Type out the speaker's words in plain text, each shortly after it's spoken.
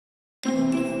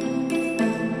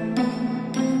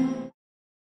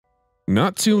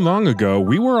Not too long ago,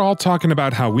 we were all talking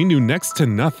about how we knew next to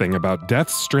nothing about Death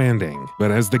Stranding,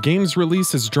 but as the game's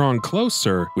release has drawn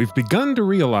closer, we've begun to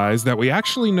realize that we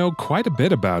actually know quite a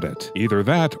bit about it. Either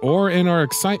that, or in our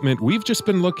excitement, we've just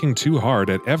been looking too hard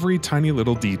at every tiny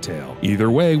little detail. Either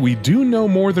way, we do know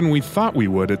more than we thought we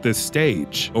would at this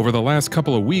stage. Over the last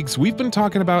couple of weeks, we've been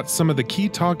talking about some of the key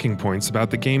talking points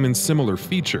about the game and similar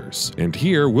features, and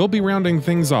here we'll be rounding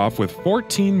things off with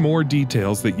 14 more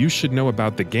details that you should know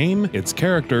about the game, its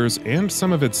characters, and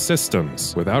some of its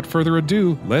systems. Without further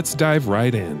ado, let's dive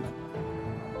right in.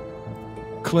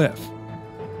 Cliff.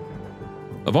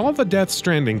 Of all the Death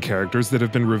Stranding characters that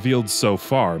have been revealed so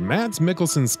far, Mads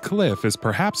Mikkelsen's Cliff is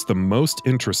perhaps the most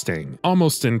interesting.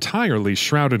 Almost entirely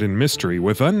shrouded in mystery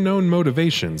with unknown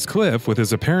motivations, Cliff, with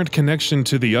his apparent connection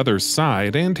to the other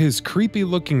side and his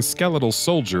creepy-looking skeletal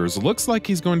soldiers, looks like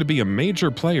he's going to be a major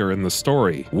player in the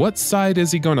story. What side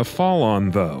is he going to fall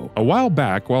on, though? A while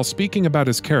back, while speaking about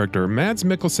his character, Mads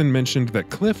Mikkelsen mentioned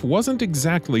that Cliff wasn't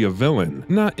exactly a villain,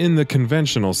 not in the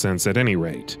conventional sense at any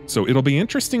rate. So it'll be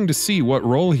interesting to see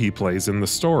what role he plays in the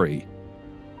story.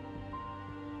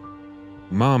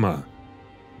 Mama.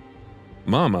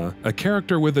 Mama, a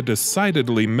character with a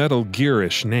decidedly Metal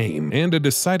Gear-ish name and a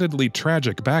decidedly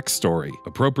tragic backstory.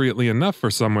 Appropriately enough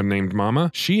for someone named Mama,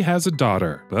 she has a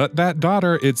daughter. But that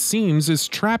daughter, it seems, is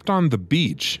trapped on the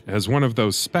beach as one of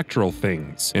those spectral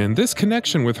things. And this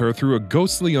connection with her through a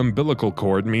ghostly umbilical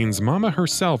cord means Mama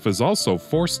herself is also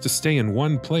forced to stay in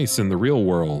one place in the real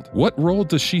world. What role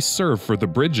does she serve for the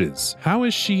Bridges? How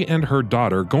is she and her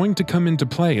daughter going to come into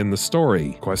play in the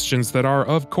story? Questions that are,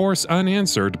 of course,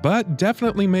 unanswered, but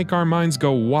definitely make our minds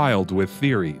go wild with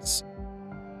theories.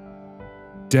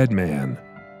 Dead Man.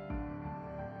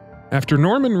 After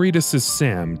Norman Reedus'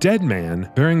 Sam, Dead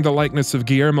Man, bearing the likeness of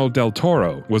Guillermo del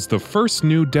Toro, was the first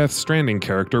new Death Stranding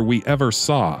character we ever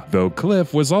saw, though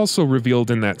Cliff was also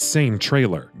revealed in that same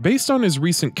trailer. Based on his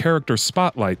recent character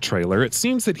spotlight trailer, it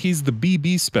seems that he's the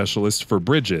BB specialist for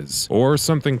Bridges, or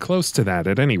something close to that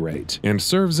at any rate, and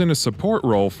serves in a support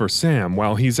role for Sam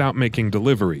while he's out making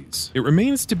deliveries. It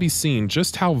remains to be seen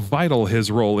just how vital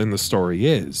his role in the story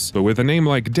is, but with a name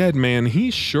like Dead Man,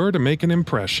 he's sure to make an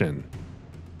impression.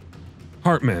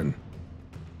 Hartman.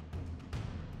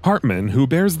 Hartman, who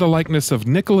bears the likeness of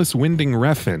Nicholas Winding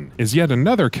Refn, is yet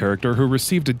another character who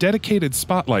received a dedicated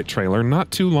spotlight trailer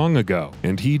not too long ago,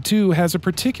 and he too has a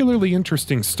particularly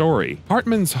interesting story.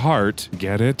 Hartman's heart,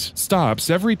 get it,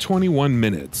 stops every 21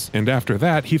 minutes, and after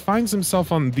that he finds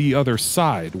himself on the other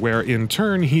side, where in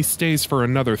turn he stays for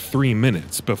another 3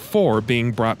 minutes before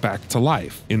being brought back to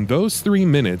life. In those 3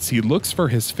 minutes he looks for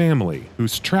his family,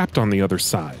 who's trapped on the other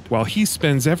side, while he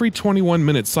spends every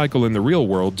 21-minute cycle in the real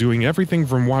world doing everything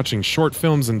from watching short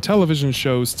films and television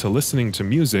shows to listening to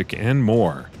music and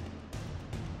more.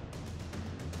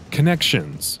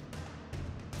 Connections.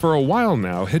 For a while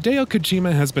now, Hideo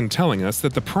Kojima has been telling us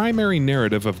that the primary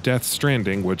narrative of Death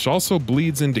Stranding, which also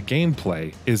bleeds into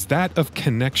gameplay, is that of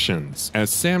connections,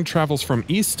 as Sam travels from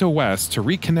east to west to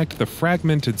reconnect the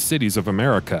fragmented cities of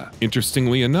America.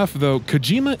 Interestingly enough, though,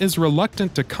 Kojima is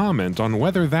reluctant to comment on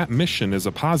whether that mission is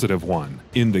a positive one.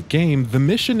 In the game, the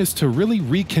mission is to really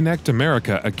reconnect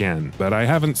America again, but I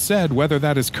haven't said whether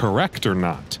that is correct or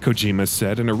not. Kojima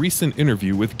said in a recent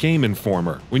interview with Game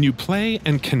Informer, "When you play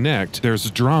and connect, there's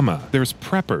drama, there's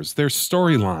preppers, there's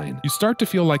storyline. You start to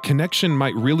feel like connection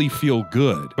might really feel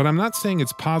good, but I'm not saying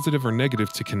it's positive or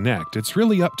negative to connect. It's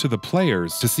really up to the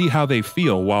players to see how they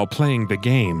feel while playing the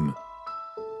game."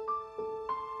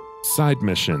 Side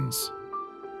missions.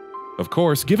 Of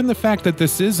course, given the fact that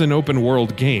this is an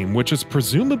open-world game, which is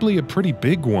presumably a pretty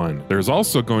big one, there's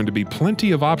also going to be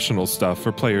plenty of optional stuff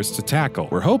for players to tackle.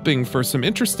 We're hoping for some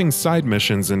interesting side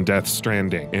missions in Death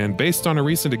Stranding, and based on a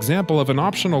recent example of an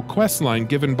optional questline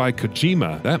given by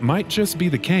Kojima, that might just be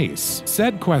the case.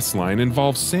 Said questline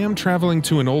involves Sam traveling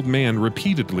to an old man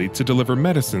repeatedly to deliver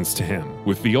medicines to him,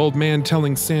 with the old man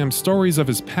telling Sam stories of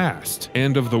his past,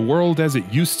 and of the world as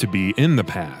it used to be in the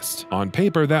past. On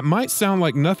paper, that might sound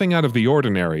like nothing out of the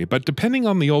ordinary, but depending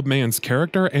on the old man's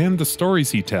character and the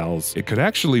stories he tells, it could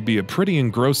actually be a pretty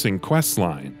engrossing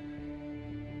questline.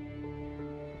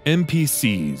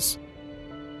 NPCs.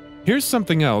 Here's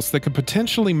something else that could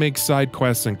potentially make side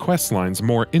quests and questlines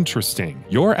more interesting.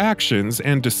 Your actions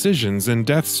and decisions in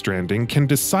Death Stranding can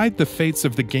decide the fates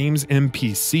of the game's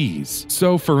NPCs.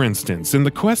 So, for instance, in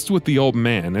the quest with the old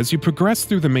man, as you progress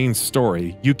through the main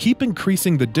story, you keep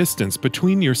increasing the distance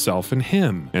between yourself and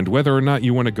him, and whether or not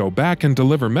you want to go back and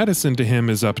deliver medicine to him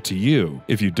is up to you.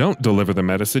 If you don't deliver the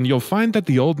medicine, you'll find that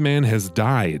the old man has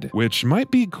died, which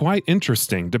might be quite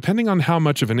interesting depending on how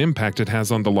much of an impact it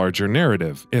has on the larger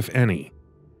narrative, if any.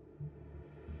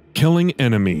 Killing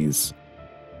enemies.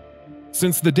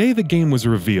 Since the day the game was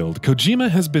revealed, Kojima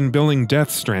has been billing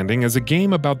Death Stranding as a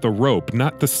game about the rope,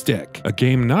 not the stick. A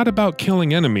game not about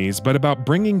killing enemies, but about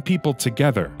bringing people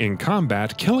together. In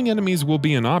combat, killing enemies will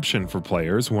be an option for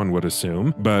players, one would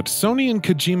assume, but Sony and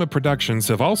Kojima Productions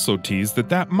have also teased that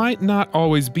that might not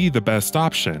always be the best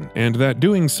option, and that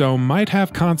doing so might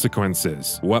have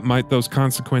consequences. What might those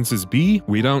consequences be?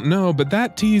 We don't know, but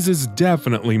that tease is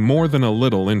definitely more than a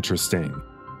little interesting.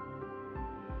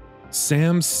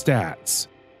 Sam's stats.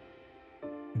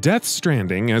 Death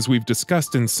Stranding, as we've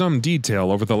discussed in some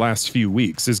detail over the last few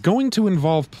weeks, is going to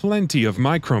involve plenty of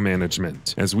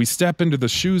micromanagement as we step into the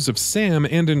shoes of Sam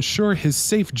and ensure his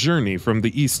safe journey from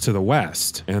the east to the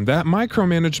west. And that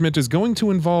micromanagement is going to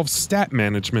involve stat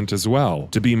management as well.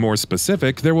 To be more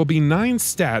specific, there will be 9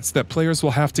 stats that players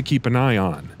will have to keep an eye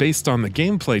on, based on the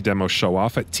gameplay demo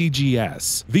show-off at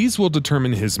TGS. These will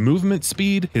determine his movement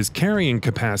speed, his carrying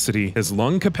capacity, his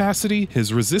lung capacity,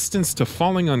 his resistance to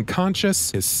falling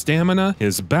unconscious, his stamina,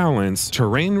 his balance,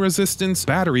 terrain resistance,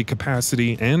 battery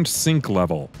capacity, and sync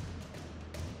level.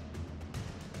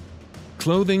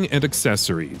 Clothing and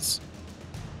accessories.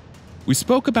 We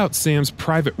spoke about Sam's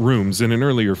private rooms in an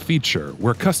earlier feature,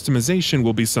 where customization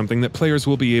will be something that players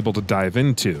will be able to dive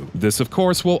into. This, of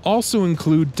course, will also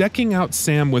include decking out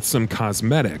Sam with some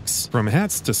cosmetics. From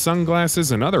hats to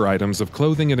sunglasses and other items of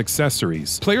clothing and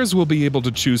accessories, players will be able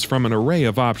to choose from an array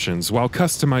of options while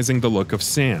customizing the look of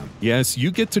Sam. Yes, you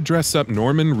get to dress up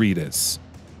Norman Reedus.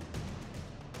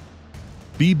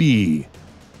 BB.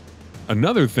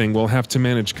 Another thing we'll have to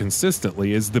manage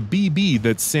consistently is the BB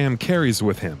that Sam carries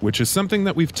with him, which is something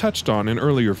that we've touched on in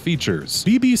earlier features.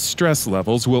 BB's stress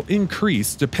levels will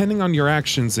increase depending on your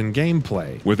actions in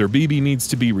gameplay, whether BB needs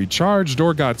to be recharged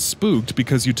or got spooked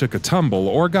because you took a tumble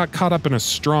or got caught up in a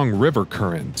strong river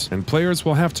current, and players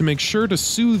will have to make sure to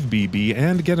soothe BB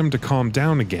and get him to calm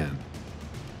down again.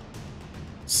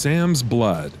 Sam's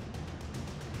blood.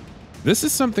 This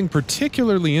is something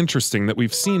particularly interesting that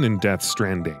we've seen in Death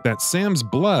Stranding, that Sam's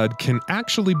blood can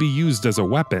actually be used as a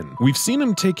weapon. We've seen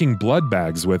him taking blood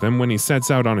bags with him when he sets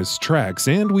out on his treks,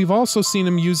 and we've also seen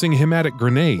him using hematic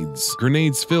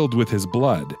grenades filled with his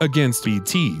blood, against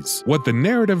BTs. What the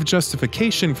narrative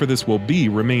justification for this will be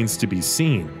remains to be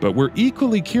seen, but we're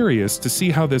equally curious to see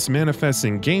how this manifests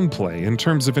in gameplay in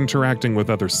terms of interacting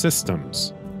with other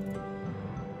systems.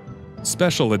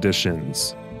 Special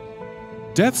Editions.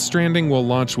 Death Stranding will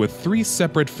launch with 3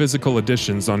 separate physical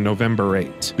editions on November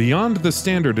 8. Beyond the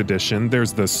standard edition,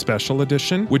 there's the Special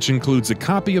Edition, which includes a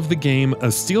copy of the game, a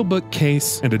steelbook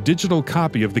case, and a digital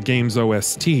copy of the game's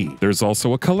OST. There's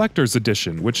also a Collector's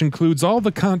Edition, which includes all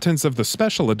the contents of the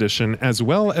Special Edition, as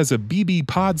well as a BB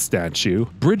Pod statue,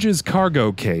 Bridges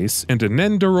cargo case, and a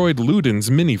Nendoroid Ludens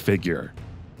minifigure.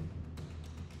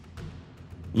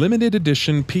 Limited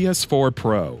Edition PS4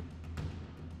 Pro.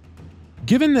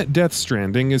 Given that Death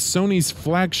Stranding is Sony's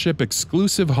flagship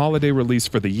exclusive holiday release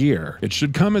for the year, it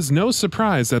should come as no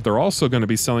surprise that they're also going to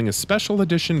be selling a special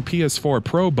edition PS4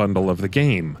 Pro bundle of the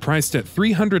game. Priced at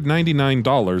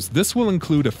 $399, this will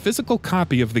include a physical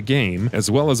copy of the game,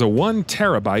 as well as a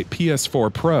 1TB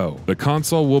PS4 Pro. The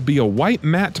console will be a white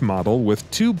matte model with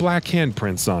 2 black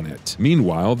handprints on it.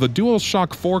 Meanwhile, the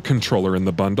DualShock 4 controller in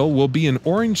the bundle will be an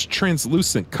orange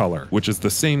translucent color, which is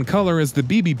the same color as the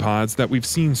BB pods that we've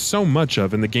seen so much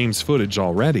of in the game's footage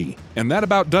already. And that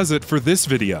about does it for this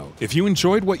video. If you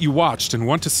enjoyed what you watched and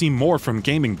want to see more from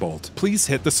GamingBolt, please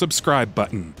hit the subscribe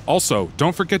button. Also,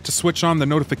 don't forget to switch on the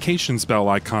notifications bell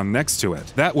icon next to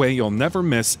it. That way you'll never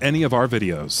miss any of our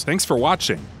videos. Thanks for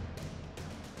watching.